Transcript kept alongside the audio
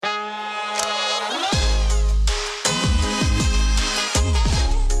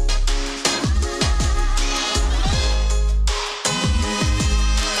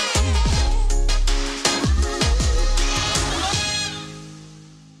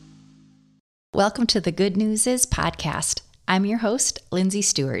Welcome to the Good News Is podcast. I'm your host, Lindsay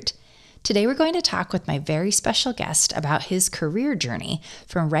Stewart. Today we're going to talk with my very special guest about his career journey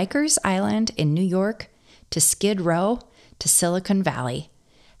from Rikers Island in New York to Skid Row to Silicon Valley,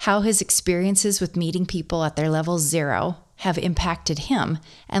 how his experiences with meeting people at their level zero have impacted him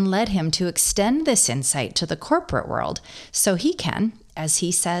and led him to extend this insight to the corporate world so he can, as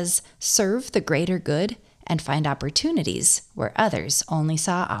he says, serve the greater good and find opportunities where others only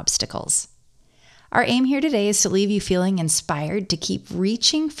saw obstacles. Our aim here today is to leave you feeling inspired to keep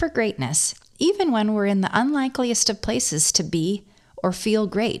reaching for greatness, even when we're in the unlikeliest of places to be or feel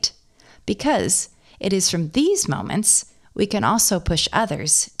great, because it is from these moments we can also push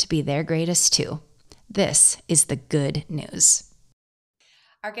others to be their greatest too. This is the good news.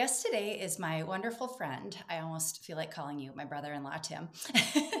 Our guest today is my wonderful friend. I almost feel like calling you my brother-in-law, Tim.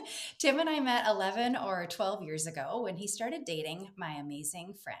 Tim and I met 11 or 12 years ago when he started dating my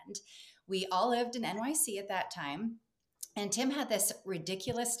amazing friend. We all lived in NYC at that time, and Tim had this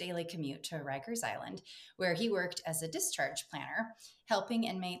ridiculous daily commute to Rikers Island, where he worked as a discharge planner, helping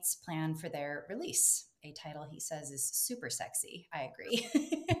inmates plan for their release. A title he says is super sexy. I agree.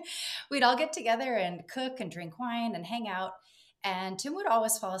 We'd all get together and cook and drink wine and hang out. And Tim would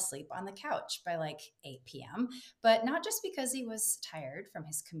always fall asleep on the couch by like 8 p.m., but not just because he was tired from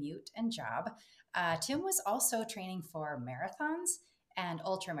his commute and job. Tim was also training for marathons and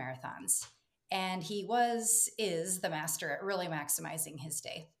ultra marathons. And he is the master at really maximizing his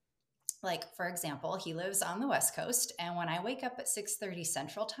day. Like, for example, he lives on the West Coast, and when I wake up at 6:30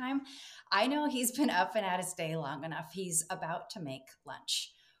 Central Time, I know he's been up and at his day long enough. He's about to make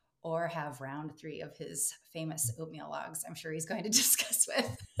lunch or have round 3 of his famous oatmeal logs I'm sure he's going to discuss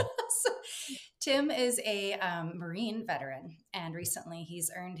with. So, Tim is a Marine veteran, and recently he's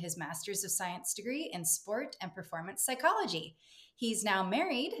earned his Master's of Science degree in Sport and Performance Psychology. He's now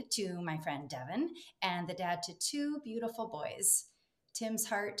married to my friend Devin and the dad to 2 beautiful boys. Tim's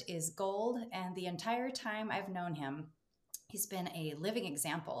heart is gold, and the entire time I've known him, he's been a living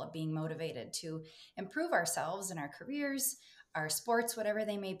example of being motivated to improve ourselves in our careers, our sports, whatever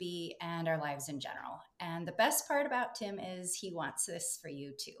they may be, and our lives in general. And the best part about Tim is he wants this for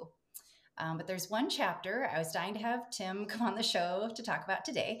you too. But there's one chapter I was dying to have Tim come on the show to talk about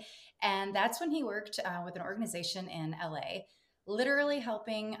today, and that's when he worked with an organization in LA, literally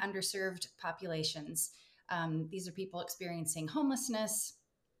helping underserved populations. These are people experiencing homelessness,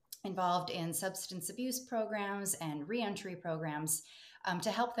 involved in substance abuse programs and reentry programs to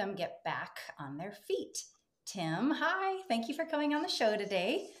help them get back on their feet. Tim, hi. Thank you for coming on the show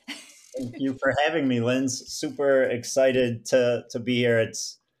today. Thank you for having me, Linz. Super excited to be here.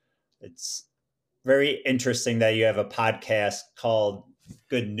 It's very interesting that you have a podcast called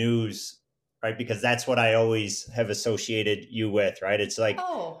Good News, right? Because that's what I always have associated you with, right? It's like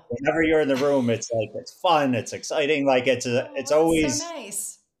whenever you're in the room, it's like it's fun, it's exciting, like it's always so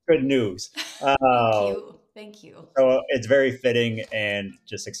nice. Good news. Thank you. So it's very fitting, and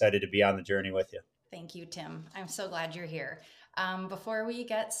just excited to be on the journey with you. Thank you, Tim. I'm so glad you're here. Before we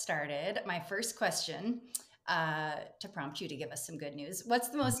get started, my first question to prompt you to give us some good news. What's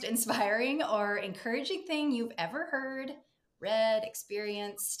the most inspiring or encouraging thing you've ever heard, read,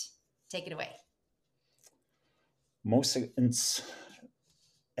 experienced? Take it away. It's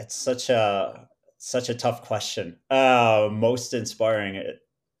such a tough question. Most inspiring,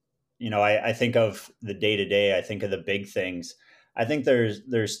 I think of the day to day. I think of the big things. I think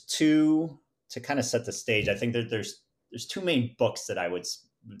there's 2 to kind of set the stage. I think that there's 2 main books that I would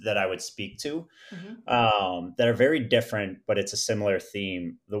speak to that are very different, but it's a similar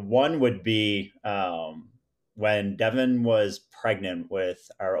theme. The one would be when Devin was pregnant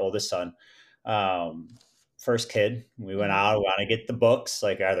with our oldest son, first kid. We went out, we want to get the books.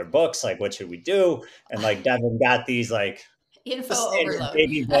 Like, are there books? Like, what should we do? And like Devin got these like info overload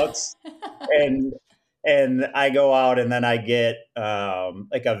baby books, and I go out and then I get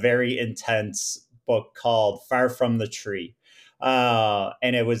like a very intense book called Far from the Tree.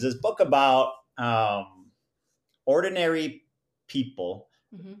 And it was this book about ordinary people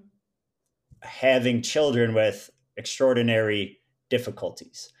having children with extraordinary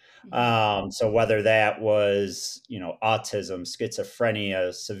difficulties. So whether that was, autism,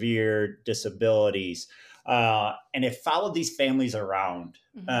 schizophrenia, severe disabilities, and it followed these families around.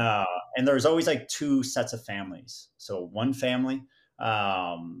 And there was always like 2 sets of families. So one family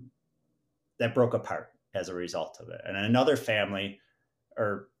that broke apart as a result of it, and another family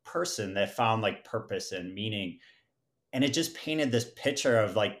or person that found like purpose and meaning. And it just painted this picture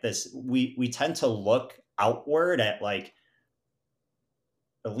of like this, we tend to look outward at like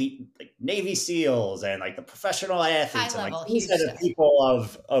elite like Navy SEALs and like the professional athletes and like these kind of people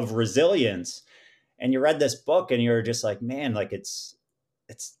of resilience. And you read this book and you're just like, man, like it's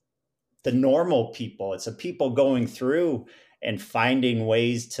the normal people. It's the people going through and finding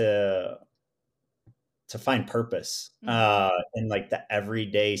ways to find purpose in like the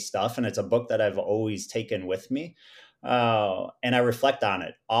everyday stuff. And it's a book that I've always taken with me. And I reflect on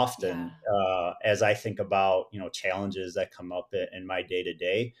it often as I think about, challenges that come up in my day to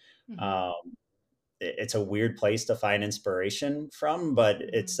day. It's a weird place to find inspiration from, but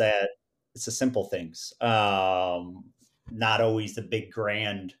it's the simple things. Not always the big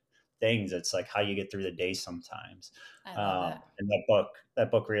grand things. It's like how you get through the day sometimes. I love that. And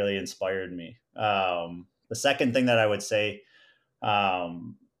that book really inspired me. The second thing that I would say,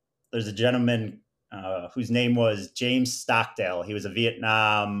 there's a gentleman whose name was James Stockdale. He was a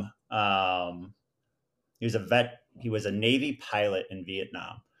Vietnam. He was a vet. He was a Navy pilot in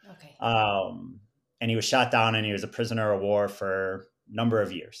Vietnam. Okay. And he was shot down, and he was a prisoner of war for a number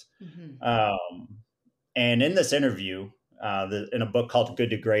of years. And in this interview, in a book called Good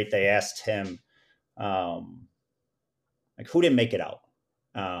to Great, they asked him, like, who didn't make it out?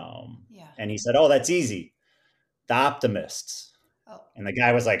 And he said, oh, that's easy. The optimists. Oh. And the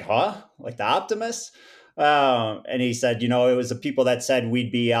guy was like, huh? Like the optimists? And he said, it was the people that said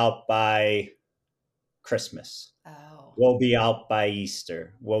we'd be out by Christmas. Oh. We'll be out by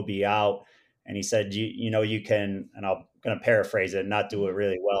Easter. We'll be out. And he said, you can, and I'm going to paraphrase it and not do it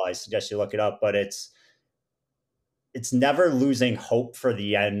really well. I suggest you look it up, but it's never losing hope for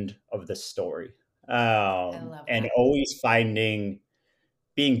the end of the story. And always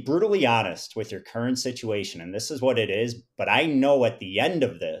being brutally honest with your current situation. And this is what it is. But I know at the end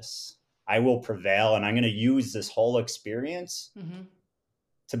of this, I will prevail, and I'm going to use this whole experience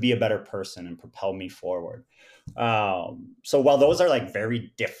to be a better person and propel me forward. So while those are like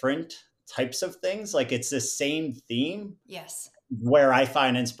very different types of things, like it's the same theme. Yes. Where I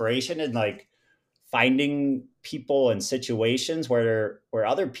find inspiration in like finding people and situations where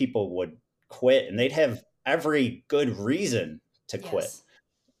other people would quit, and they'd have every good reason to quit,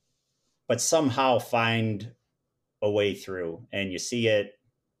 but somehow find a way through. And you see it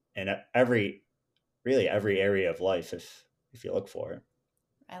in every area of life if you look for it.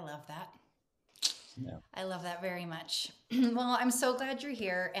 I love that. Yeah. I love that very much. Well, I'm so glad you're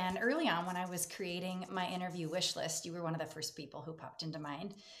here. And early on, when I was creating my interview wish list, you were one of the first people who popped into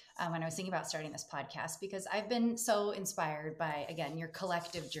mind when I was thinking about starting this podcast, because I've been so inspired by, again, your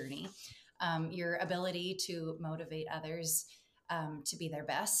collective journey, your ability to motivate others to be their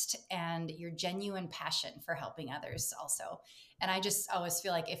best, and your genuine passion for helping others also. And I just always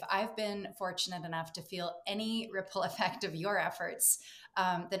feel like if I've been fortunate enough to feel any ripple effect of your efforts,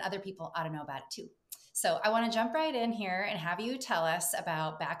 then other people ought to know about it too. So I want to jump right in here and have you tell us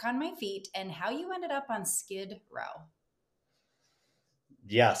about Back on My Feet and how you ended up on Skid Row.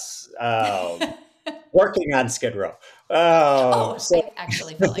 Yes. Working on Skid Row. I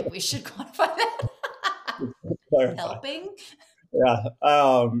actually felt like we should quantify that. Helping?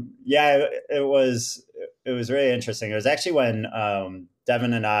 Yeah. It was really interesting. It was actually when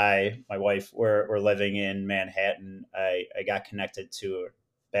Devin and I, my wife, were living in Manhattan. I got connected to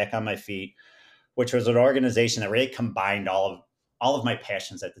Back on My Feet, which was an organization that really combined all of my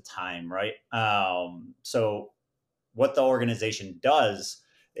passions at the time, right? So what the organization does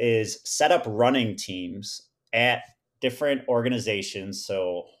is set up running teams at different organizations,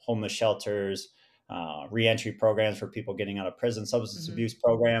 so homeless shelters, reentry programs for people getting out of prison, substance abuse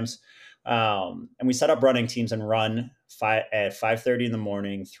programs. And we set up running teams and run at 5:30 in the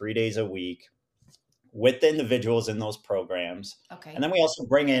morning, 3 days a week, with the individuals in those programs. Okay. And then we also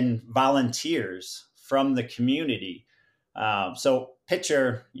bring in volunteers from the community. So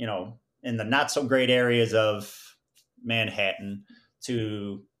picture, in the not so great areas of Manhattan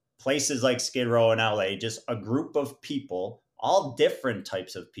to places like Skid Row in LA, just a group of people, all different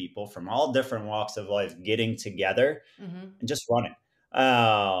types of people from all different walks of life getting together and just running.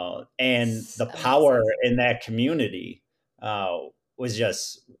 And the power in that community was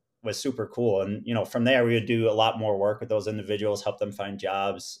super cool. And, from there, we would do a lot more work with those individuals, help them find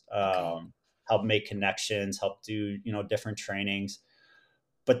jobs, help make connections, help do, different trainings.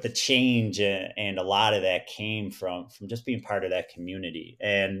 But the change and a lot of that came from just being part of that community.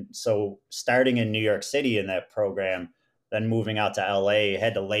 And so starting in New York City in that program, then moving out to LA,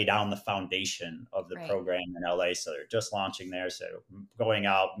 had to lay down the foundation of the program in LA. So they're just launching there. So going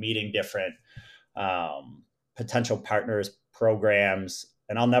out, meeting different potential partners, programs.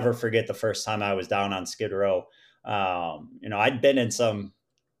 And I'll never forget the first time I was down on Skid Row. I'd been in some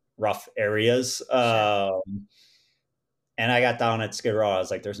rough areas. And I got down at Skid Row. I was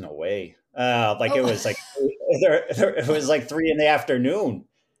like, there's no way. It was like, it was like 3 PM.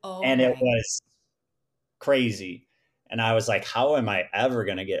 And it was crazy. And I was like, how am I ever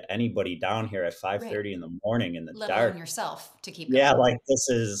going to get anybody down here at Right. 5:30 in the morning in the Let alone dark? yourself to keep Yeah, going. like this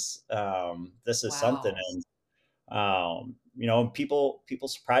is something. Wow. And people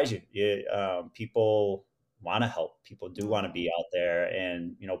surprise you. People want to help. People do want to Oh, be out there,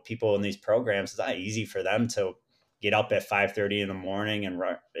 and people in these programs. It's not easy for them to get up at 5:30 in the morning and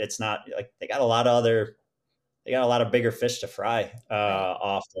run. It's not like they got a lot of bigger fish to fry. right.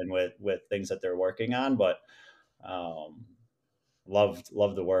 Often with things that they're working on, but um, loved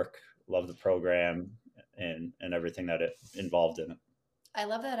the work, loved the program, and everything that it involved in it. I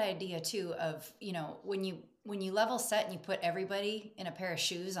love that idea too of, when you level set and you put everybody in a pair of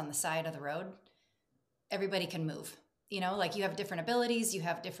shoes on the side of the road, everybody can move. Like you have different abilities, you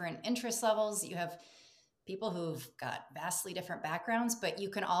have different interest levels, you have people who've got vastly different backgrounds, but you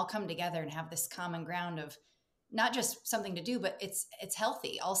can all come together and have this common ground of not just something to do, but it's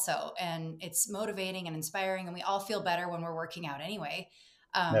healthy also, and it's motivating and inspiring, and we all feel better when we're working out anyway.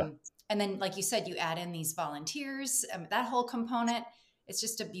 Yeah. And then, like you said, you add in these volunteers, that whole component. It's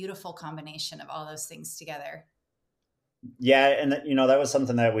just a beautiful combination of all those things together. Yeah, and that was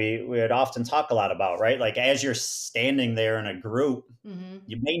something that we would often talk a lot about, right? Like as you're standing there in a group, Hmm.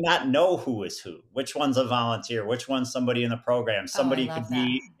 you may not know who is who, which one's a volunteer, which one's somebody in the program. Oh, I Somebody could love that.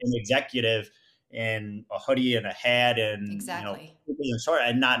 be an executive in a hoodie and a hat and Exactly. in short,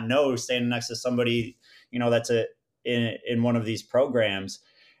 and not know standing next to somebody that's in one of these programs.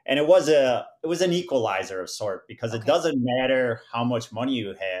 And it was an equalizer of sort, because it Okay. doesn't matter how much money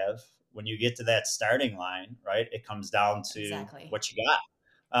you have when you get to that starting line, right? It comes down to Exactly. what you got.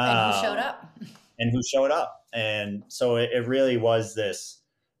 And who showed Um, up? and who showed up. And so it really was this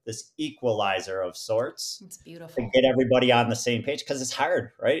equalizer of sorts It's to beautiful. get everybody on the same page, because it's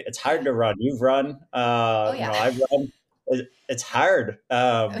hard, right? It's hard Yeah. to run. You've run, Oh yeah. I've run. It's hard.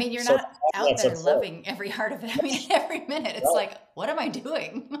 I mean, you're So to not have out that there support, loving every heart of it. I mean, every minute it's well, like, what am I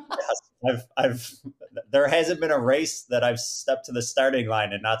doing? yes, there hasn't been a race that I've stepped to the starting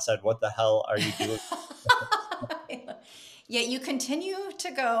line and not said, "What the hell are you doing?" Yet you continue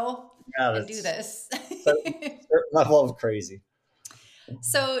to go Yeah, and do that's this. certain level of crazy.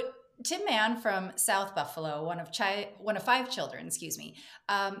 So Tim Mann from South Buffalo, one of five children, excuse me.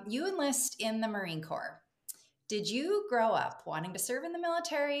 You enlist in the Marine Corps. Did you grow up wanting to serve in the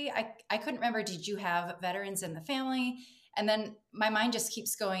military? I couldn't remember. Did you have veterans in the family? And then my mind just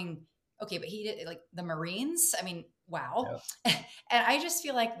keeps going, okay, but he did, like, the Marines. I mean, wow. Yeah. And I just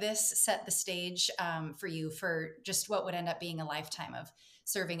feel like this set the stage for you for just what would end up being a lifetime of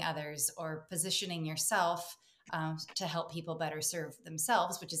serving others or positioning yourself to help people better serve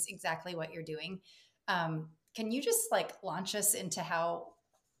themselves, which is exactly what you're doing. Can you just like launch us into how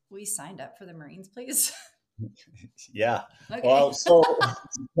we signed up for the Marines, please? Yeah. Well, Okay.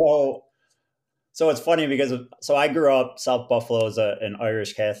 so so it's funny because I grew up. South Buffalo is an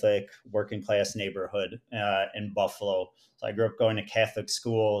Irish Catholic working class neighborhood in Buffalo. So I grew up going to Catholic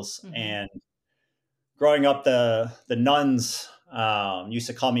schools, Hmm. and growing up, the nuns used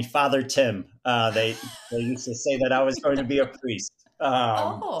to call me Father Tim. They used to say that I was going to be a priest.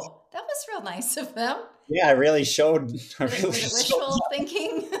 Um, Oh, that was real nice of them. yeah, I really showed. I really Was it showed. wishful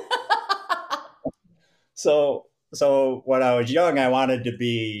thinking? So when I was young, I wanted to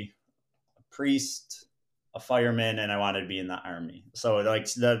be priest, a fireman, and I wanted to be in the army. So like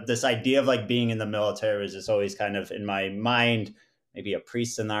this idea of like being in the military was just always kind of in my mind. Maybe a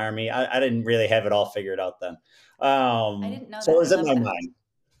priest in the army. I didn't really have it all figured out then. I didn't know So it that. I was in love my that. mind.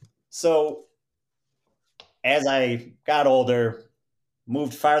 So as I got older,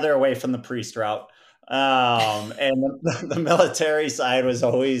 moved farther away from the priest route, and the military side was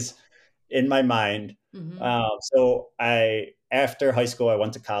always in my mind. Hmm. So after high school, I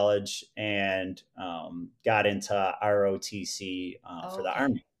went to college and got into ROTC for the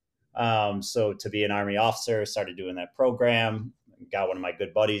Okay. Army. So to be an Army officer, started doing that program. Got one of my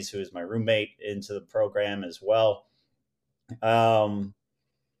good buddies, who is my roommate, into the program as well. Um,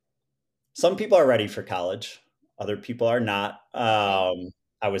 some people are ready for college, other people are not. Okay.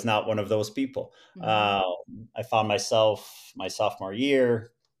 I was not one of those people. Hmm. Um, I found myself my sophomore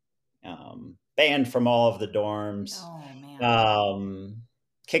year banned from all of the dorms, Oh man. um,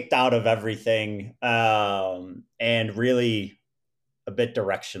 kicked out of everything, and really a bit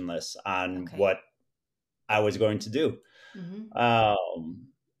directionless on Okay. what I was going to do. Hmm. Um,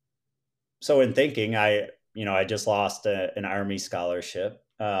 so in thinking, I just lost an army scholarship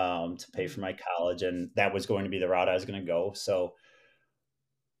to pay for my college, and that was going to be the route I was going to go. So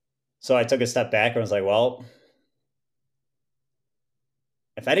I took a step back and was like, well,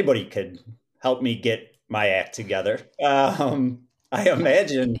 if anybody could help me get my act together, I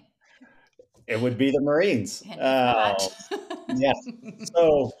imagine it would be the Marines. And if not, Yeah.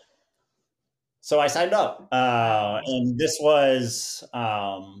 So I signed up, wow. and this was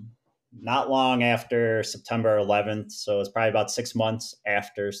not long after September 11th. So it was probably about 6 months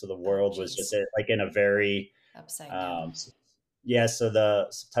after. So the Oh, world was just geez. like in a very Upside um, down. yeah. So the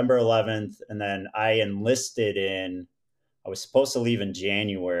September 11th, and then I enlisted in. I was supposed to leave in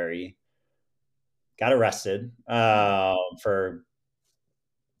January. Got arrested Hmm. for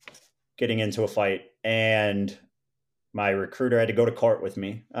getting into a fight, and my recruiter had to go to court with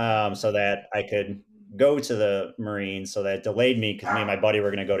me so that I could go to the Marines. So that delayed me because me and my buddy were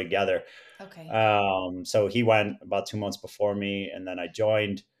going to go together. Okay. So he went about 2 months before me, and then I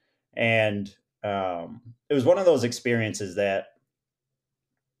joined. And it was one of those experiences that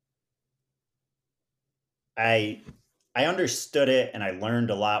I I understood it and I learned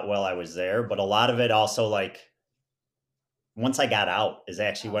a lot while I was there, but a lot of it also like once I got out is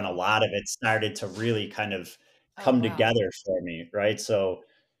actually when a Oh, lot of it started to really kind of oh, come wow. together for me, right? So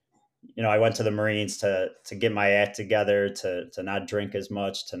I went to the Marines to get my act together, to not drink as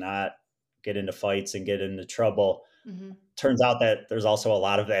much, to not get into fights and get into trouble. Hmm. Turns out that there's also a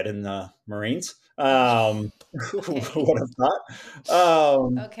lot of that in the Marines. Okay. Who Okay. would have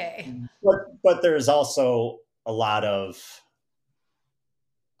thought? Okay. But there's also a lot of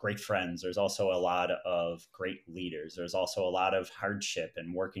great friends. There's also a lot of great leaders. There's also a lot of hardship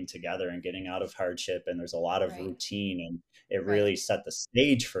and working together and getting out of hardship. And there's a lot of Right. routine, and it Right. really set the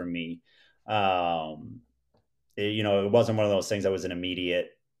stage for me. It wasn't one of those things that was an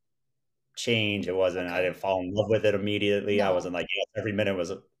immediate change. It wasn't, I Okay. didn't fall in love with it immediately. I No. wasn't like, yes, every minute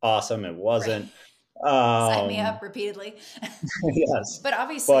was awesome. It Right. wasn't. Sign me Um, up repeatedly. yes. But But,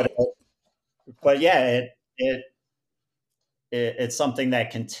 obviously, yeah, okay. it's something that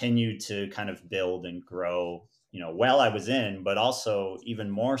continued to kind of build and grow, while I was in, but also even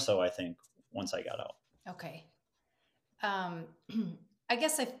more so, I think, once I got out. Okay. Um, I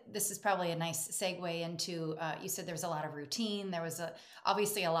guess this is probably a nice segue into, you said there was a lot of routine. There was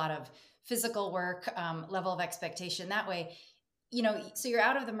obviously a lot of physical work, level of expectation that way. So you're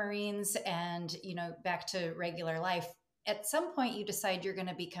out of the Marines and, back to regular life. At some point you decide you're going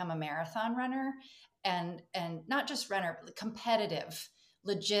to become a marathon runner, and not just runner, but competitive,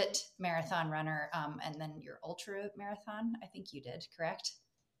 legit marathon runner. And then your ultra marathon, I think you did, correct?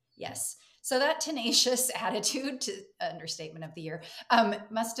 Yes. So that tenacious attitude, to understatement of the year,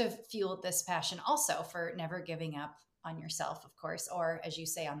 must have fueled this passion also for never giving up on yourself, of course, or as you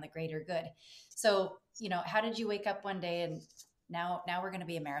say, on the greater good. So, how did you wake up one day and now we're going to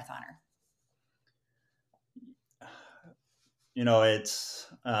be a marathoner? It's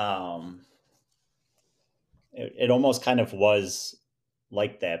it almost kind of was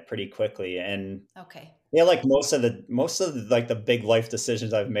like that pretty quickly. And Okay. yeah, like most of the like the big life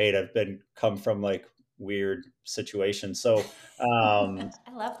decisions I've made have been come from like weird situations. So I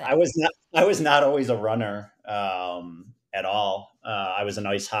love I that. was not I was not always a runner at all. I was an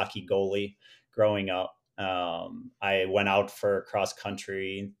ice hockey goalie growing up. I went out for cross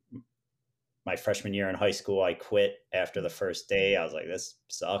country my freshman year in high school. I quit after the first day. I was like, this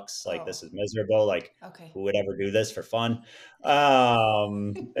sucks. Like, Oh, this is miserable. Like, okay. who would ever do this for fun?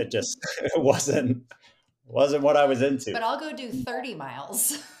 It just it wasn't what I was into. But I'll go do 30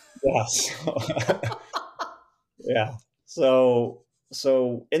 miles. Yeah. Yeah. So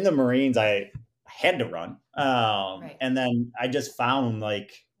in the Marines, I had to run. Right. And then I just found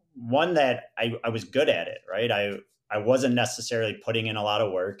like one that I was good at it, right? I wasn't necessarily putting in a lot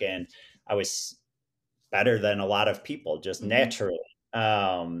of work, and I was better than a lot of people just Hmm. naturally.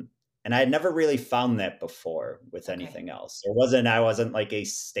 And I had never really found that before with Okay. anything else. I wasn't like a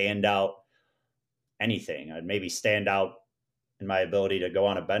standout anything. I'd maybe stand out in my ability to go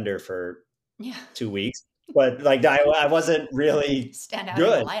on a bender for Yeah. 2 weeks, but like I wasn't really Stand out in the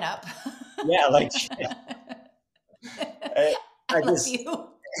good. lineup. Yeah, like I, I I love just you.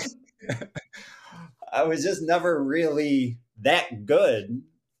 I was just never really that good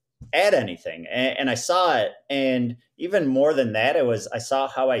at anything, and I saw it, and even more than that, I saw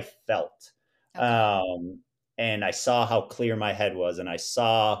how I felt, Okay. um, and I saw how clear my head was, and I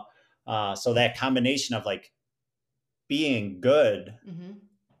saw so that combination of like being good Hmm.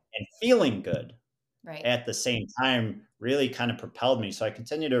 and feeling good Right. at the same time really kind of propelled me. So I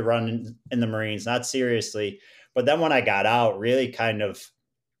continued to run in the Marines, not seriously, but then when I got out, really kind of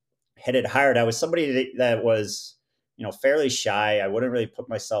hit it hard. I was somebody that was, fairly shy. I wouldn't really put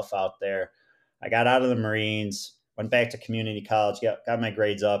myself out there. I got out of the Marines, went back to community college, got my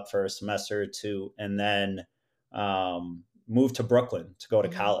grades up for a semester or two, and then moved to Brooklyn to go to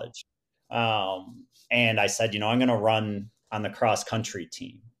Hmm. college. And I said, I'm going to run on the cross country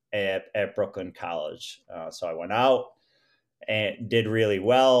team. at Brooklyn College. So I went out and did really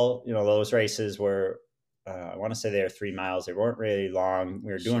well. Those races were, I want to say they were 3 miles. They weren't really long.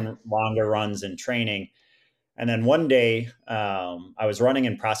 We were doing longer runs in training. And then one day I was running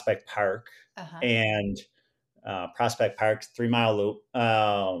in Prospect Park and Prospect Park 3 mile loop.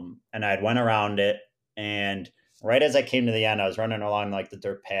 And I'd went around it. And right as I came to the end, I was running along like the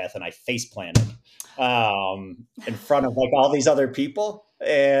dirt path and I face planted in front of like all these other people.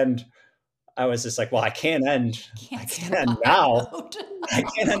 And I was just like, well, I can't end now. I can't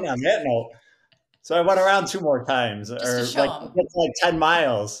end on that note. So I went around 2 more times, just or like 10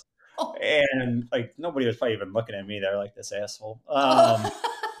 miles. Oh. And like nobody was probably even looking at me. They're like, this asshole.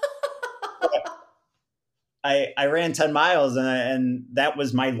 I ran 10 miles and that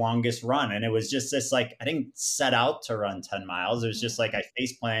was my longest run. And it was just this, like, I didn't set out to run 10 miles. It was just like I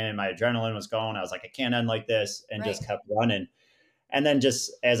face planted and my adrenaline was going. I was like, I can't end like this, and just kept running. And then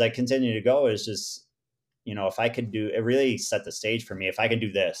just as I continued to go, it's just, if I could do, it really set the stage for me. If I can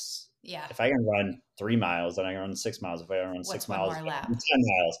do this, if I can run 3 miles, then I can run 6 miles. If I can run 6 miles, 10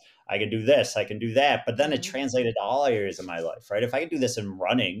 miles, I can do this, I can do that. But then it translated to all areas of my life, right? If I can do this in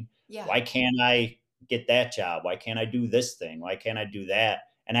running, why can't I get that job? Why can't I do this thing? Why can't I do that?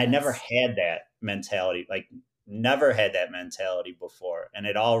 And I never had that mentality, never had that mentality before. And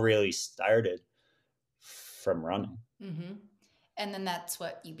it all really started from running. Mm-hmm. And then that's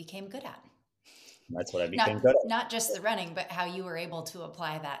what you became good at. That's what I became good at. Not just the running, but how you were able to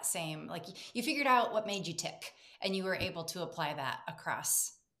apply that same, like you figured out what made you tick and you were able to apply that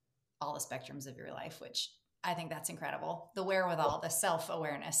across all the spectrums of your life, which I think that's incredible. The wherewithal, the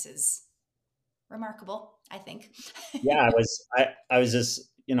self-awareness is remarkable, I think. Yeah, I was just,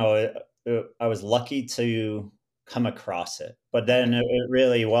 I was lucky to come across it. But then it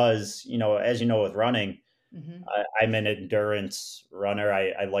really was, as you know, with running, I'm an endurance runner.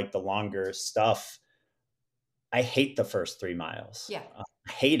 I like the longer stuff. I hate the first 3 miles. Yeah.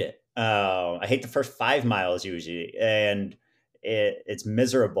 I hate it. I hate the first 5 miles usually. And it's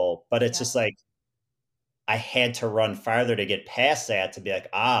miserable, but it's just like, I had to run farther to get past that, to be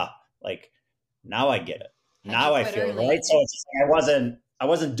like, like now I get it. Now I feel right. So it's like I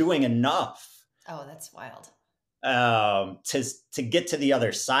wasn't doing enough. Oh, that's wild. To get to the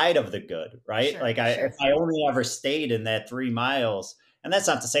other side of the good, right? Sure, if I only ever stayed in that 3 miles, and that's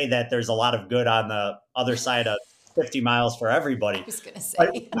not to say that there's a lot of good on the other side of 50 miles for everybody. I was going to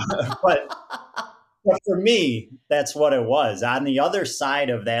say. But for me, that's what it was. On the other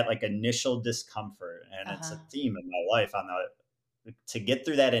side of that, like initial discomfort, and it's a theme in my life, to get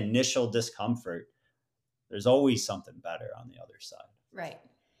through that initial discomfort, there's always something better on the other side. Right.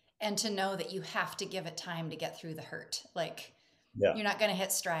 And to know that you have to give it time to get through the hurt. You're not going to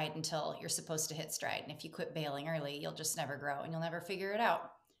hit stride until you're supposed to hit stride. And if you quit bailing early, you'll just never grow and you'll never figure it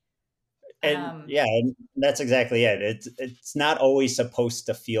out. And and that's exactly it. It's not always supposed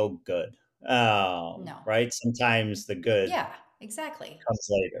to feel good. No. Right? Sometimes the good comes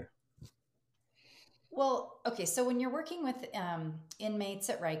later. Well, okay. So when you're working with inmates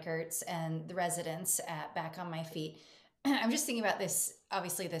at Reichert's and the residents at Back on My Feet, I'm just thinking about this,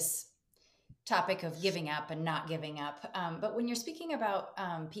 obviously this topic of giving up and not giving up. But when you're speaking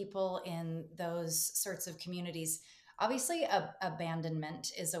about people in those sorts of communities, obviously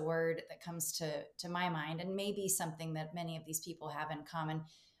abandonment is a word that comes to my mind, and maybe something that many of these people have in common.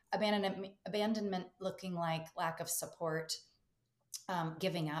 Abandonment looking like lack of support,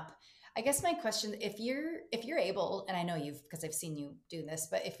 giving up. I guess my question, if you're able, and I know because I've seen you do this,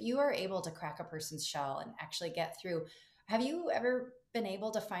 but if you are able to crack a person's shell and actually get through, have you ever been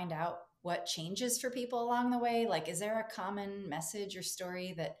able to find out what changes for people along the way? Like, is there a common message or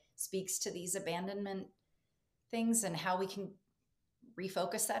story that speaks to these abandonment things and how we can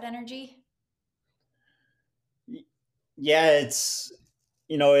refocus that energy? Yeah,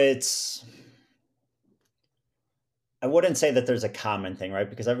 I wouldn't say that there's a common thing, right?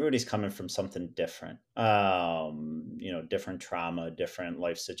 Because everybody's coming from something different. Different trauma, different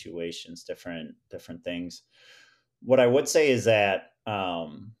life situations, different things. What I would say is that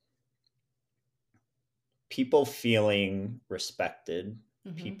people feeling respected,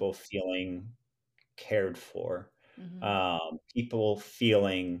 people feeling cared for, people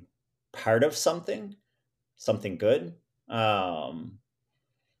feeling part of something good,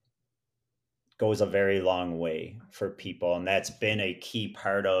 goes a very long way for people. And that's been a key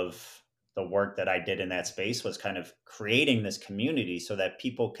part of the work that I did in that space, was kind of creating this community so that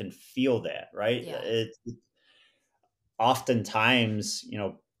people can feel that, right? Yeah. Oftentimes,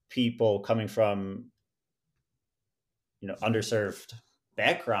 people coming from, underserved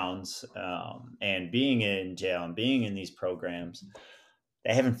backgrounds, and being in jail and being in these programs,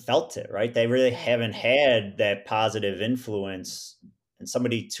 they haven't felt it, right? They really haven't had that positive influence and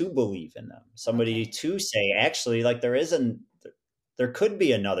somebody to believe in them, somebody Okay. to say, actually, like there could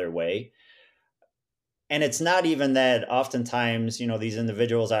be another way. And it's not even that oftentimes, these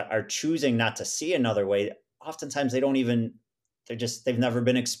individuals are choosing not to see another way. Oftentimes they've never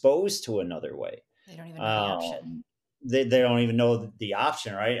been exposed to another way. They don't even know the option. Um, they don't even know the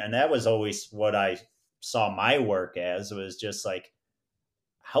option, right? And that was always what I saw my work as, was just like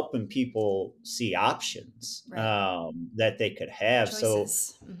helping people see options Right. that they could have.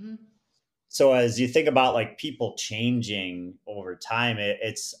 Choices. Mm-hmm. So as you think about like people changing over time,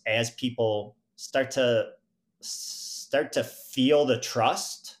 it's as people start to feel the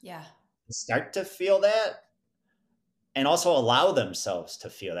trust, Yeah. start to feel that, and also allow themselves to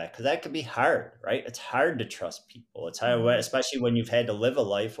feel that, because that could be hard, right? It's hard to trust people. It's hard, Mm-hmm. especially when you've had to live a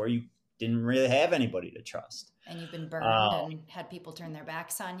life where you didn't really have anybody to trust. And you've been burned Uh, and had people turn their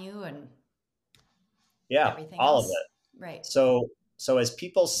backs on you and yeah, everything all of else. it. Right. So as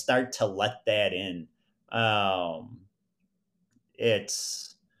people start to let that in, um,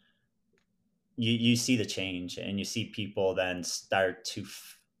 it's you see the change, and you see people then start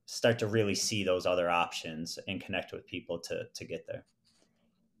to really see those other options and connect with people to get there.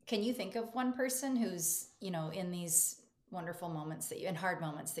 Can you think of one person who's, in these wonderful moments and hard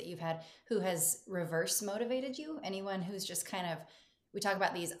moments that you've had, who has reverse motivated you? Anyone who's just kind of, we talk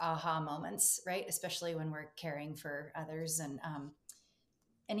about these aha moments, right? Especially when we're caring for others. And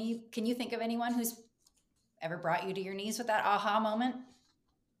can you think of anyone who's ever brought you to your knees with that aha moment?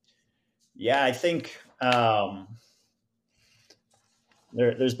 Yeah, I think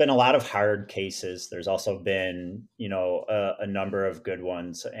there's been a lot of hard cases. There's also been, a number of good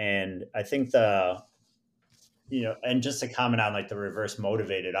ones, and I think and just to comment on like the reverse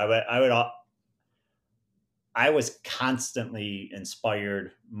motivated, I was constantly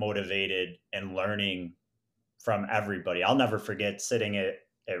inspired, motivated, and learning from everybody. I'll never forget sitting at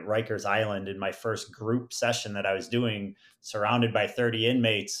Rikers Island in my first group session that I was doing, surrounded by 30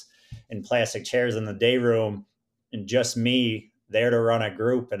 inmates in plastic chairs in the day room, and just me there to run a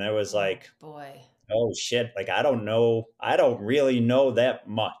group. And it was Oh like, boy. oh shit, like I don't really know that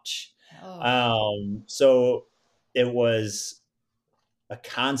much. Oh. So it was a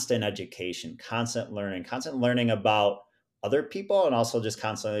constant education, constant learning about other people, and also just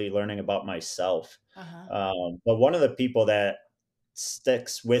constantly learning about myself. Uh-huh. But one of the people that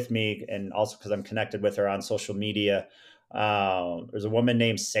sticks with me, and also because I'm connected with her on social media, there's a woman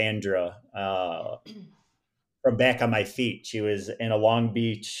named Sandra from Back on My Feet. She was in a Long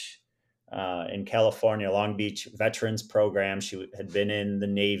Beach, in California, Long Beach veterans program. She had been in the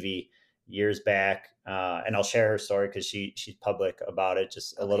Navy years back, and I'll share her story because she's public about it,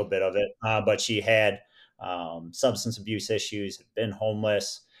 just a little Okay. bit of it. But she had substance abuse issues, had been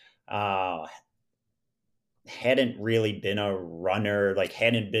homeless, uh, hadn't really been a runner, like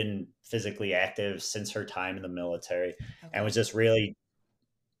hadn't been physically active since her time in the military, and Okay. was just really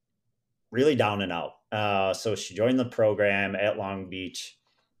really down and out. So she joined the program at Long Beach,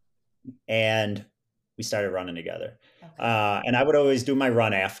 and we started running together. Okay. And I would always do my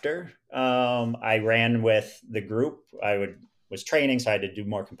run after. I ran with the group. Was training, so I had to do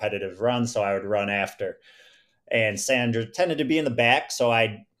more competitive runs. So I would run after. And Sandra tended to be in the back, so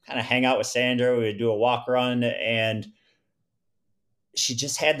I'd kind of hang out with Sandra. We would do a walk run, and she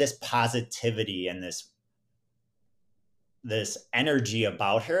just had this positivity and this energy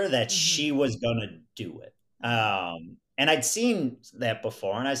about her that Mm-hmm. she was gonna do it. And I'd seen that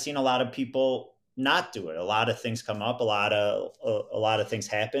before, and I've seen a lot of people not do it. A lot of things come up, a lot of things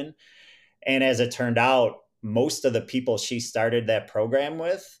happen, and as it turned out, most of the people she started that program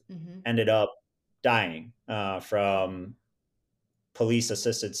with Mm-hmm. ended up dying from police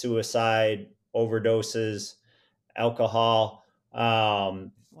assisted suicide, overdoses, alcohol.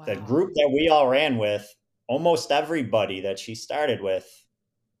 The Wow. group that we all ran with, almost everybody that she started with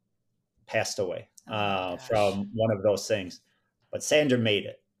passed away Oh my gosh. from one of those things. But Sandra made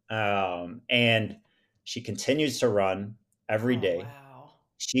it. And she continues to run every Oh day. wow.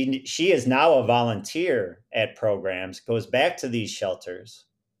 She is now a volunteer at programs, goes back to these shelters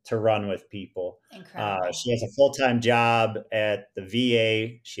to run with people. Incredible. She has a full time job at the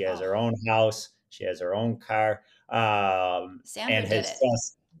VA. She has Oh, her own house. She has her own car, Sandra and did has it.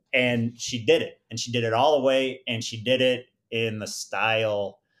 just and she did it, and she did it all the way, and she did it in the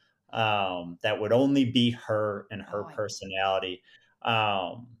style that would only be her and her Oh, personality,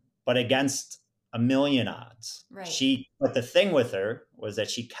 um, but against a million odds. right. But the thing with her was that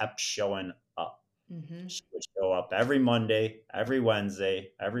she kept showing up. Mm-hmm. She would show up every Monday, every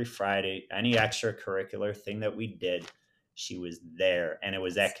Wednesday, every Friday, any extracurricular thing that we did. she was there, and it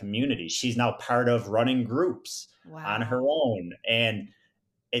was that community. She's now part of running groups on her Wow. own, and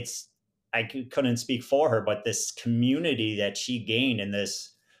it's couldn't speak for her, but this community that she gained and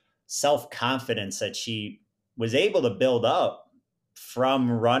this self confidence that she was able to build up from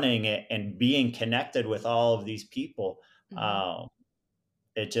running it and being connected with all of these people. Hmm. Um,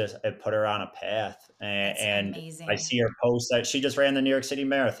 it put her on a path, That's and I amazing. see her post that she just ran the New York City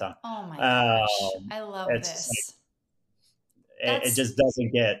Marathon. Oh my gosh. Um, I love it's like, this. it That's just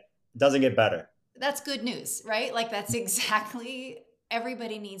doesn't get better. that's good news, right? Like that's exactly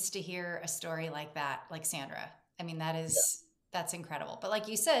everybody needs to hear a story like that, like Sandra. I mean, that's incredible. But like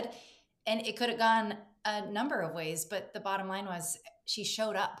you said, and it could have gone a number of ways, but the bottom line was she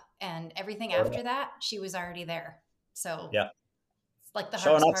showed up and everything after that, she was already there. So Yeah, it's like the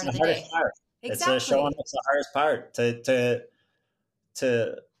showing hardest up's part of the the hardest day. part. It's showing Exactly. up's the hardest part.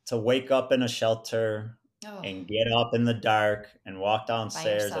 To wake up in a shelter Oh, and get up in the dark and walk by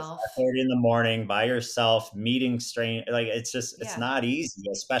downstairs at yourself. 5:30 in the morning by yourself, meeting strange, like it's Yeah. not easy,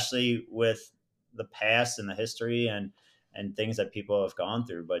 especially with the past and the history and things that people have gone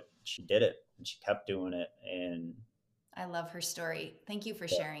through. But she did it, and she kept doing it, and I love her story. Thank you for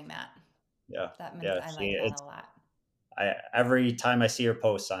yeah, sharing that. yeah, That meant yeah. I She like that a it's lot. every time I see her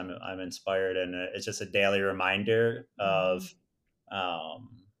post, I'm inspired, and it's just a daily reminder of Hmm.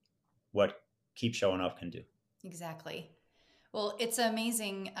 um, what keep showing up can do. Exactly. Well, it's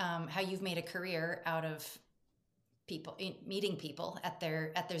amazing how you've made a career out of meeting people at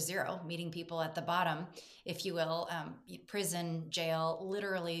their zero, meeting people at the bottom, if you will, prison, jail,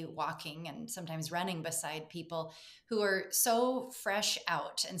 literally walking and sometimes running beside people who are so fresh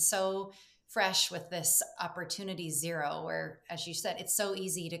out and so fresh with this opportunity zero, where, as you said, it's so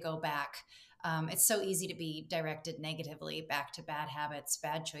easy to go back. It's so easy to be directed negatively back to bad habits,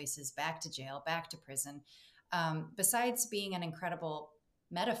 bad choices, back to jail, back to prison. Besides being an incredible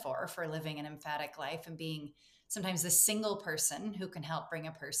metaphor for living an emphatic life and being sometimes the single person who can help bring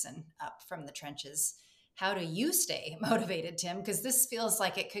a person up from the trenches. How do you stay motivated, Tim? Because this feels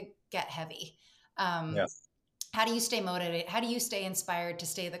like it could get heavy. Yeah. Um, how do you stay motivated? How do you stay inspired to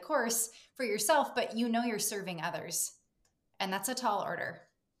stay the course for yourself, but you know you're serving others? And that's a tall order.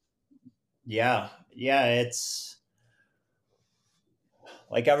 Yeah, yeah, it's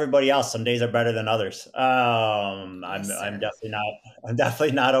like everybody else. Some days are better than others. I'm Yes, I'm sir. definitely not I'm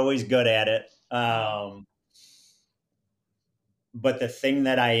definitely not always good at it. No. But the thing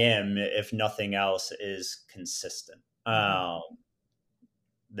that I am, if nothing else, is consistent. Mm-hmm.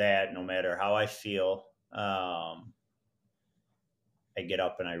 That no matter how I feel, I get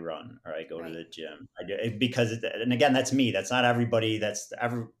up and I run, or I go to Right. the gym. I do it because, and again, that's me. That's not everybody. That's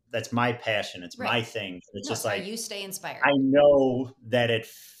my passion. It's Right. my thing. It's No, just it's how like you stay I inspired. know that it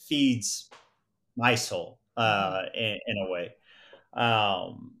feeds my soul Mm-hmm. in a way.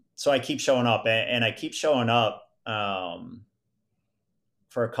 So I keep showing up, and I keep showing up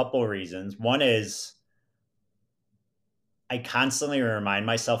for a couple of reasons. One is I constantly remind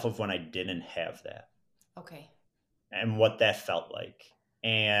myself of when I didn't have that Okay. and what that felt like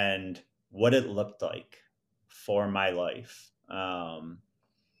and what it looked like for my life.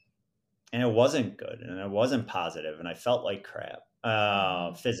 And it wasn't good, and it wasn't positive, and I felt like crap,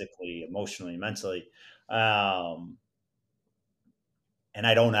 Mm-hmm. physically, emotionally, mentally. Um, and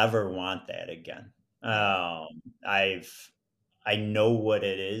I don't ever want that again. Right. Um, I've I know what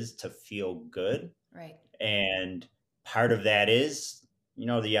it is to feel good, Right. and part of that is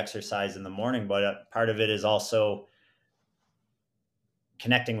the exercise in the morning, but part of it is also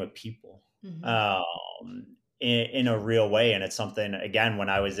connecting with people Mm-hmm. um, in a real way, and it's something, again, when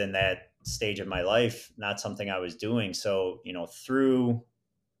I was in that stage of my life, not something I was doing. So through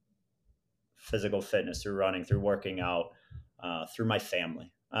physical fitness, through running, through working out, through my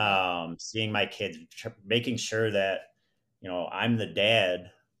family, Right. seeing my kids, making sure that I'm the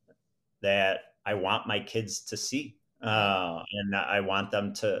dad that I want my kids to see, Right. and that I want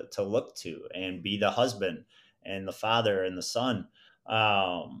them to look to, and be the husband and the father and the son.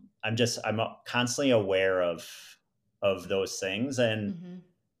 I'm constantly aware of those things, Mm-hmm.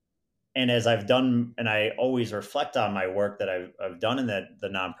 and as I've done, and I always reflect on my work that I've done in the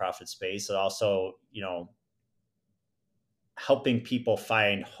nonprofit space, and also helping people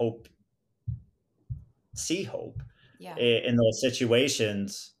find hope, see hope Yeah. in those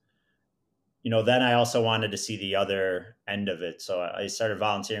situations. Then I also wanted to see the other end of it. So I started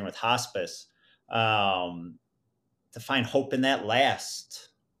volunteering with hospice, um, to find hope in that last,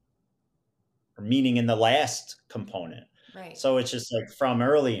 or meaning in the last component. Right. So it's just like from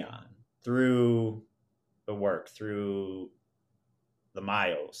early on, through the work, through the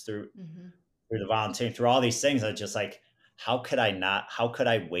miles, through Mm-hmm. the volunteering, through all these things, I just like, how could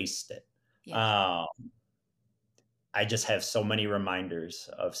I waste it? Yeah. I just have so many reminders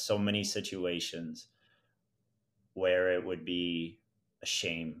of so many situations where it would be a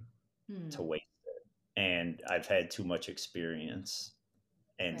shame to Hmm. waste it. And I've had too much experience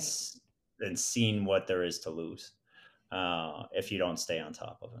and Right. and seen what there is to lose if you don't stay on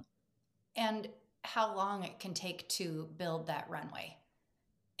top of it. And how long it can take to build that runway.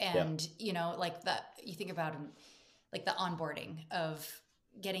 Yeah. And, you know, like you think about like the onboarding of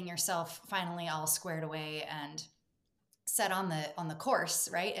getting yourself finally all squared away and set on the course,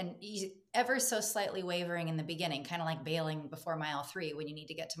 right? And you, ever so slightly wavering in the beginning, kind of like bailing before mile 3 when you need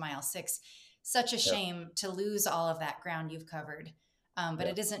to get to mile 6. Such a Yeah. shame to lose all of that ground you've covered. But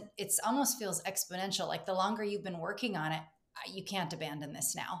Yeah. it isn't. It's almost feels exponential. Like the longer you've been working on it, you can't abandon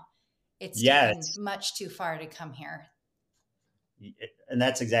this now. It's taken Yes. much too far to come here. And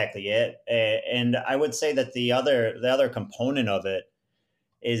that's exactly it. And I would say that the other component of it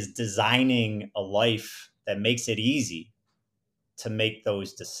is designing a life that makes it easy to make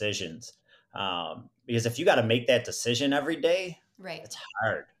those decisions. Because if you got to make that decision every day, Right. it's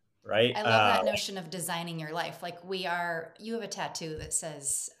hard, right? I love that notion of designing your life. Like you have a tattoo that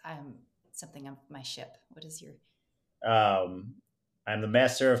says, I'm something of my ship. What is your? Um, I'm the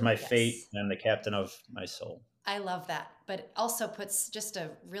master of my fate Yes. and I'm the captain of my soul. I love that. But it also puts just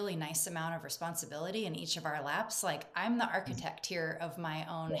a really nice amount of responsibility in each of our laps. Like I'm the architect here of my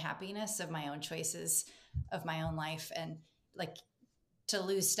own happiness, of my own choices, of my own life. And like to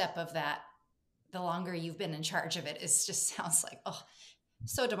lose step of that, the longer you've been in charge of it, is just sounds like, oh,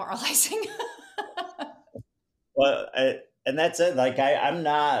 so demoralizing. Well, and that's it. Like I'm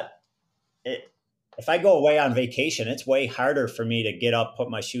not. It, if I go away on vacation, it's way harder for me to get up, put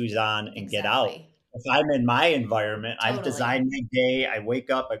my shoes on, and get out. Exactly. If I'm in my environment, I've Totally. designed my day. I wake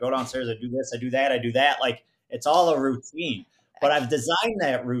up, I go downstairs, I do this, I do that, I do that. Like it's all a routine. But I've designed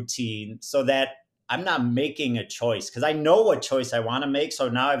that routine so that I'm not making a choice because I know what choice I want to make. So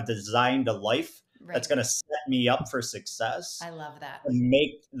now I've designed a life that's Right. going to set me up for success I love that. and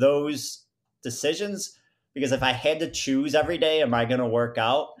make those decisions. Because if I had to choose every day, am I going to work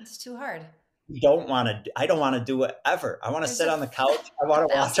out? It's too hard. I don't want to do it ever. I want to There's sit a, on the couch. I a want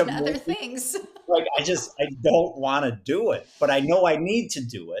to watch a thousand other movie. things. Like I don't want to do it, but I know I need to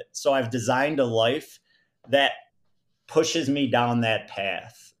do it. So I've designed a life that pushes me down that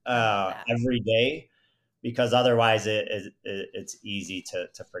path I love that. every day, because otherwise it's easy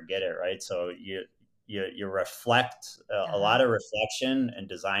to forget it, right? So you reflect a Uh-huh. lot of reflection and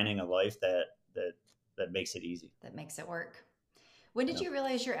designing a life that makes it easy. That makes it work. When did Yeah. you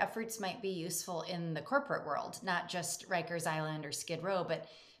realize your efforts might be useful in the corporate world, not just Rikers Island or Skid Row, but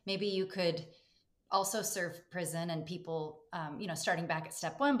maybe you could also serve prison and people, starting back at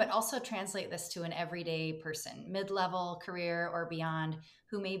step 1, but also translate this to an everyday person, mid-level career or beyond,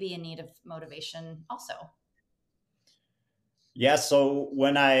 who may be in need of motivation also. Yeah. So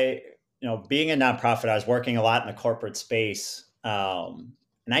when being a nonprofit, I was working a lot in the corporate space, and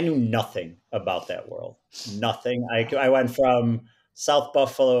I knew nothing about that world. Nothing. I went from South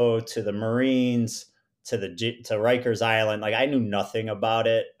Buffalo to the Marines to Rikers Island. Like I knew nothing about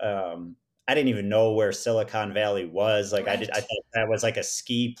it. I didn't even know where Silicon Valley was. Like I Right. thought that was like a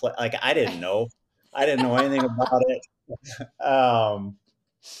ski place. Like I didn't know. I didn't know anything about it.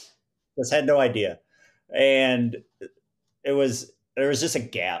 Just had no idea. And there was just a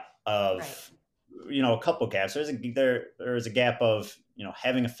gap Right. of a couple gaps. There was a gap of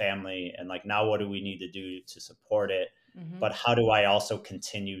having a family and like now what do we need to do to support it, Mm-hmm. but how do I also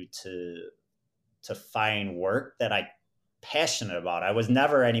continue to find work that I passionate about. I was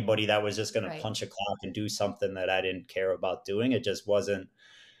never anybody that was just going to Right. punch a clock and do something that I didn't care about doing. It just wasn't.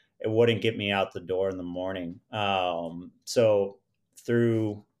 It wouldn't get me out the door in the morning. So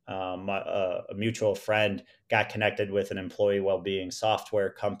through a mutual friend, got connected with an employee well-being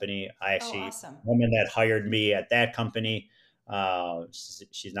software company. Oh, awesome. Woman that hired me at that company.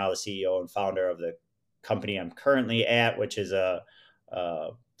 She's now the CEO and founder of the company I'm currently at, which is a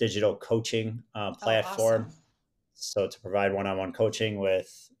digital coaching Oh, platform. awesome. So to provide one-on-one coaching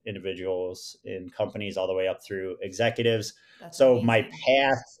with individuals in companies all the way up through executives. That's So amazing. my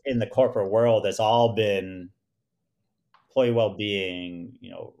path in the corporate world has all been employee well-being,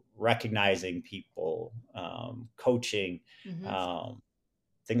 recognizing people, coaching, Mm-hmm.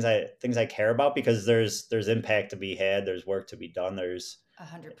 things I care about because there's impact to be had. There's work to be done. It's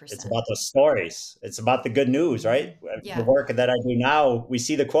 100%. about the stories. It's about the good news, right? The Yeah, work that I do now, we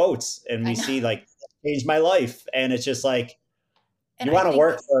see the quotes and I we know. see like changed my life. And it's just like, And you I want to think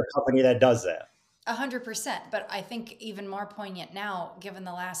work for a company that does that. 100%. But I think even more poignant now, given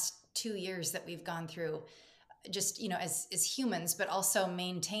the last 2 years that we've gone through, just, as humans, but also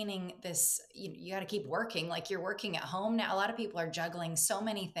maintaining this, you got to keep working. Like you're working at home now. A lot of people are juggling so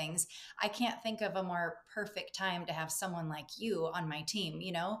many things. I can't think of a more perfect time to have someone like you on my team,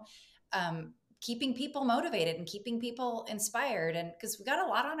 keeping people motivated and keeping people inspired. And because we got a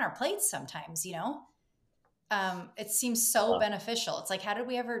lot on our plates sometimes, it seems so beneficial. It's like, how did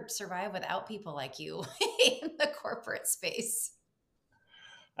we ever survive without people like you in the corporate space?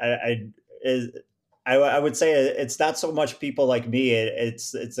 I would say it's not so much people like me.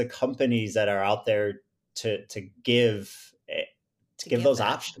 It's the companies that are out there to give those that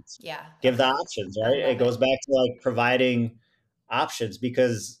options. Yeah. Give the options, right? It goes back to like providing options,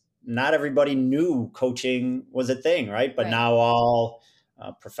 because not everybody knew coaching was a thing, right? But now all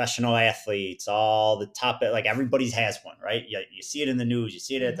professional athletes, all the top, like everybody's has one, right? You see it in the news, you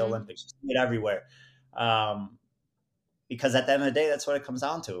see it at the Olympics, you see it everywhere. Because at the end of the day, that's what it comes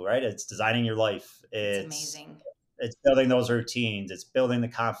down to, right? It's designing your life. It's amazing. It's building those routines. It's building the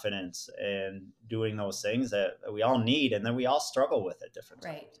confidence and doing those things that we all need, and then we all struggle with at different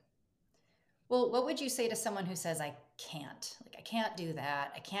times. Right. Well, what would you say to someone who says, I can't do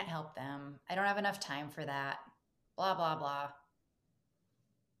that. I can't help them. I don't have enough time for that. Blah, blah, blah.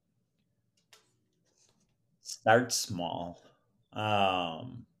 Start small. That's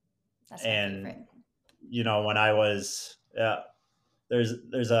my favorite. When I was, there's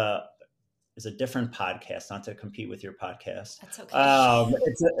a different podcast, not to compete with your podcast. That's okay.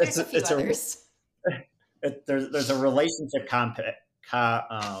 There's a few others. There's a relationship podcast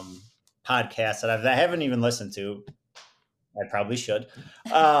that I haven't even listened to. I probably should.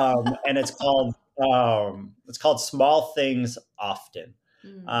 And it's called Small Things Often.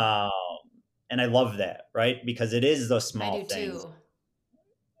 And I love that, right? Because it is those small things. Too.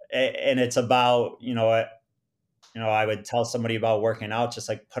 And it's about, I would tell somebody about working out, just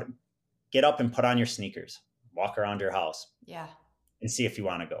like get up and put on your sneakers, walk around your house. Yeah. And see if you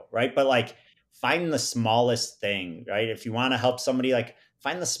want to go, right? But like find the smallest thing, right? If you want to help somebody, like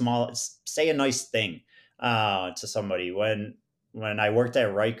find the smallest, say a nice thing to somebody. When I worked at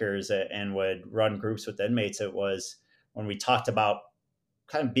Rikers and would run groups with inmates, it was when we talked about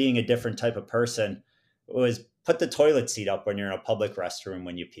kind of being a different type of person, it was put the toilet seat up when you're in a public restroom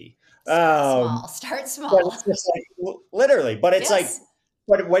when you pee. Start small. It's just like, literally, but it's like,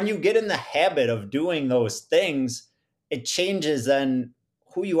 but when you get in the habit of doing those things, it changes then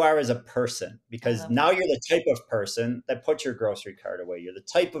who you are as a person, because now you're the type of person that puts your grocery cart away. You're the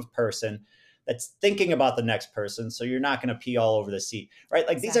type of person that's thinking about the next person. So you're not going to pee all over the seat, right?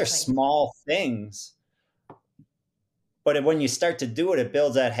 Like these are small things, but when you start to do it, it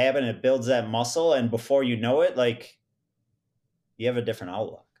builds that habit and it builds that muscle. And before you know it, like you have a different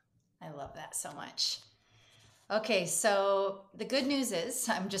outlook. I love that so much. Okay. So the good news is,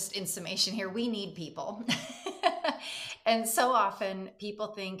 I'm just in summation here, we need people. And so often people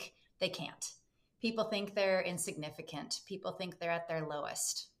think they can't. People think they're insignificant. People think they're at their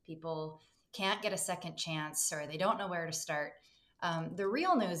lowest. People can't get a second chance, or they don't know where to start. The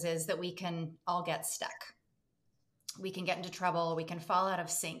real news is that we can all get stuck. We can get into trouble. We can fall out of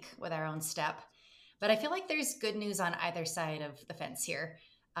sync with our own step. But I feel like there's good news on either side of the fence here,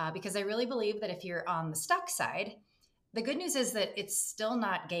 because I really believe that if you're on the stuck side, the good news is that it's still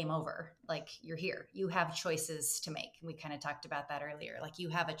not game over. Like you're here. You have choices to make. We kind of talked about that earlier. Like you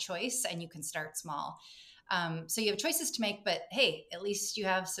have a choice and you can start small. So you have choices to make, but hey, at least you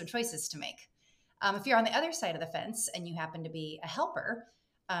have some choices to make. If you're on the other side of the fence and you happen to be a helper,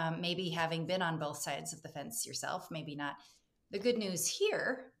 maybe having been on both sides of the fence yourself, maybe not. The good news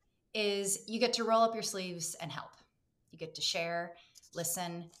here is you get to roll up your sleeves and help. You get to share,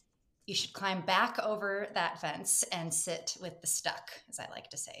 listen. You should climb back over that fence and sit with the stuck, as I like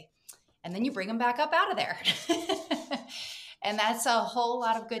to say. And then you bring them back up out of there. And that's a whole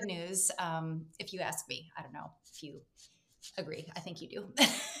lot of good news, if you ask me. I don't know if you agree. I think you do.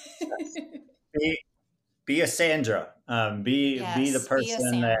 Be a Sandra. Be the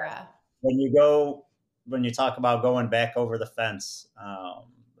person that when you talk about going back over the fence,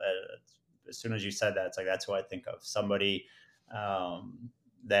 as soon as you said that, it's like, that's who I think of. Somebody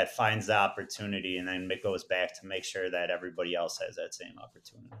that finds the opportunity and then it goes back to make sure that everybody else has that same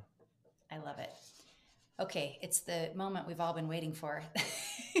opportunity. I love it. Okay, it's the moment we've all been waiting for.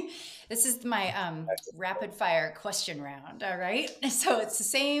 This is my rapid fire question round, all right? So it's the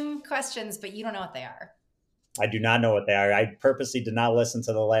same questions, but you don't know what they are. I do not know what they are. I purposely did not listen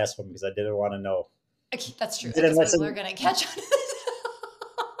to the last one because I didn't want to know. Okay, that's true. We're going to catch on to this.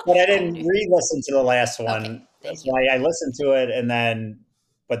 But I didn't re-listen to the last one. Okay, that's why I listened to it and then,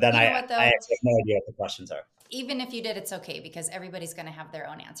 but then I actually have no idea what the questions are. Even if you did, it's okay because everybody's going to have their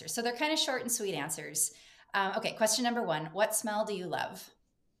own answers. So they're kind of short and sweet answers. Okay, question number 1. What smell do you love?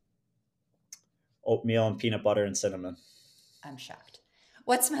 Oatmeal and peanut butter and cinnamon. I'm shocked.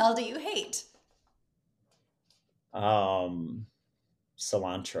 What smell do you hate? Cilantro.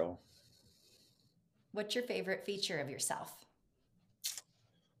 What's your favorite feature of yourself?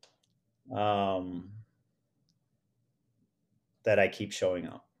 That I keep showing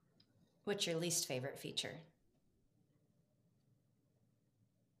up. What's your least favorite feature?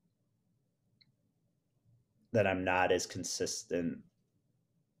 That I'm not as consistent.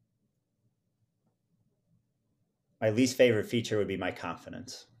 My least favorite feature would be my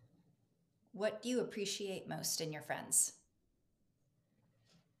confidence. What do you appreciate most in your friends?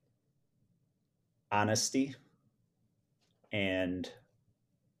 Honesty and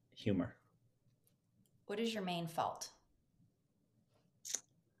humor. What is your main fault?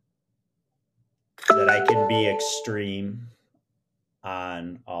 That I can be extreme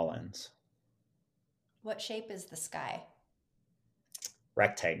on all ends. What shape is the sky?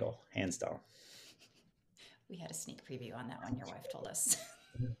 Rectangle, hands down. We had a sneak preview on that one. Your wife told us.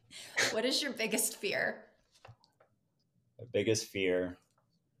 What is your biggest fear? My biggest fear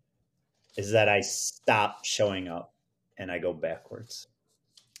is that I stop showing up and I go backwards.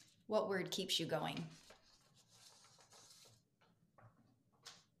 What word keeps you going?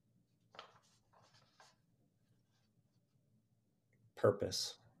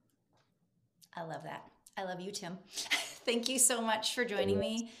 Purpose. I love that. I love you, Tim. Thank you so much for joining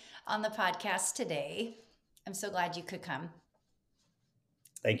me on the podcast today. I'm so glad you could come.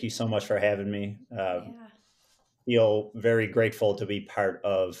 Thank you so much for having me. Feel very grateful to be part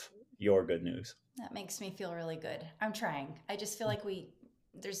of your good news. That makes me feel really good. I'm trying. I just feel like we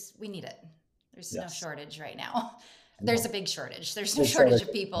need it. There's no shortage right now. There's a big shortage. There's no shortage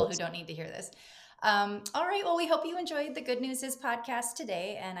of people who don't need to hear this. All right. Well, we hope you enjoyed the Good News Is podcast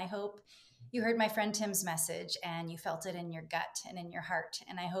today. And I hope you heard my friend Tim's message and you felt it in your gut and in your heart.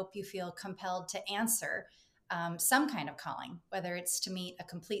 And I hope you feel compelled to answer some kind of calling, whether it's to meet a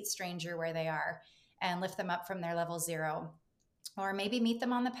complete stranger where they are and lift them up from their level 0, or maybe meet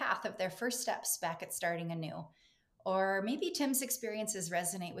them on the path of their first steps back at starting anew. Or maybe Tim's experiences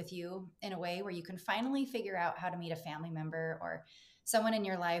resonate with you in a way where you can finally figure out how to meet a family member or someone in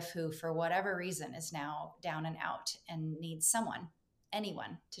your life who, for whatever reason, is now down and out and needs someone,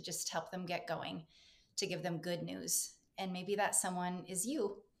 anyone, to just help them get going, to give them good news. And maybe that someone is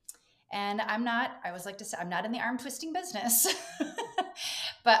you. And I always like to say, I'm not in the arm twisting business,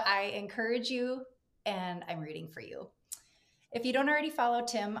 but I encourage you and I'm rooting for you. If you don't already follow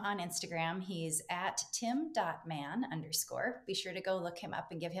Tim on Instagram, he's at tim.man_. Be sure to go look him up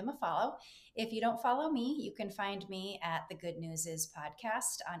and give him a follow. If you don't follow me, you can find me at the Good News Is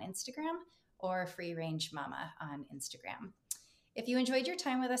podcast on Instagram or Free Range Mama on Instagram. If you enjoyed your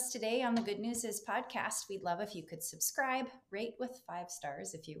time with us today on the Good News Is podcast, we'd love if you could subscribe, rate with 5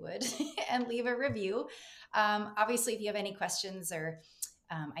 stars if you would, and leave a review. Obviously, if you have any questions or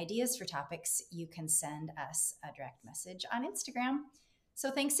ideas for topics, you can send us a direct message on Instagram. So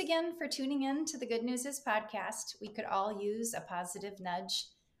thanks again for tuning in to the Good News Is podcast. We could all use a positive nudge,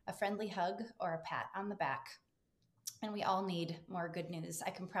 a friendly hug, or a pat on the back. And we all need more good news.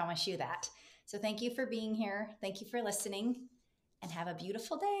 I can promise you that. So thank you for being here. Thank you for listening and have a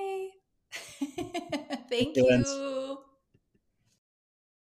beautiful day. Thank you.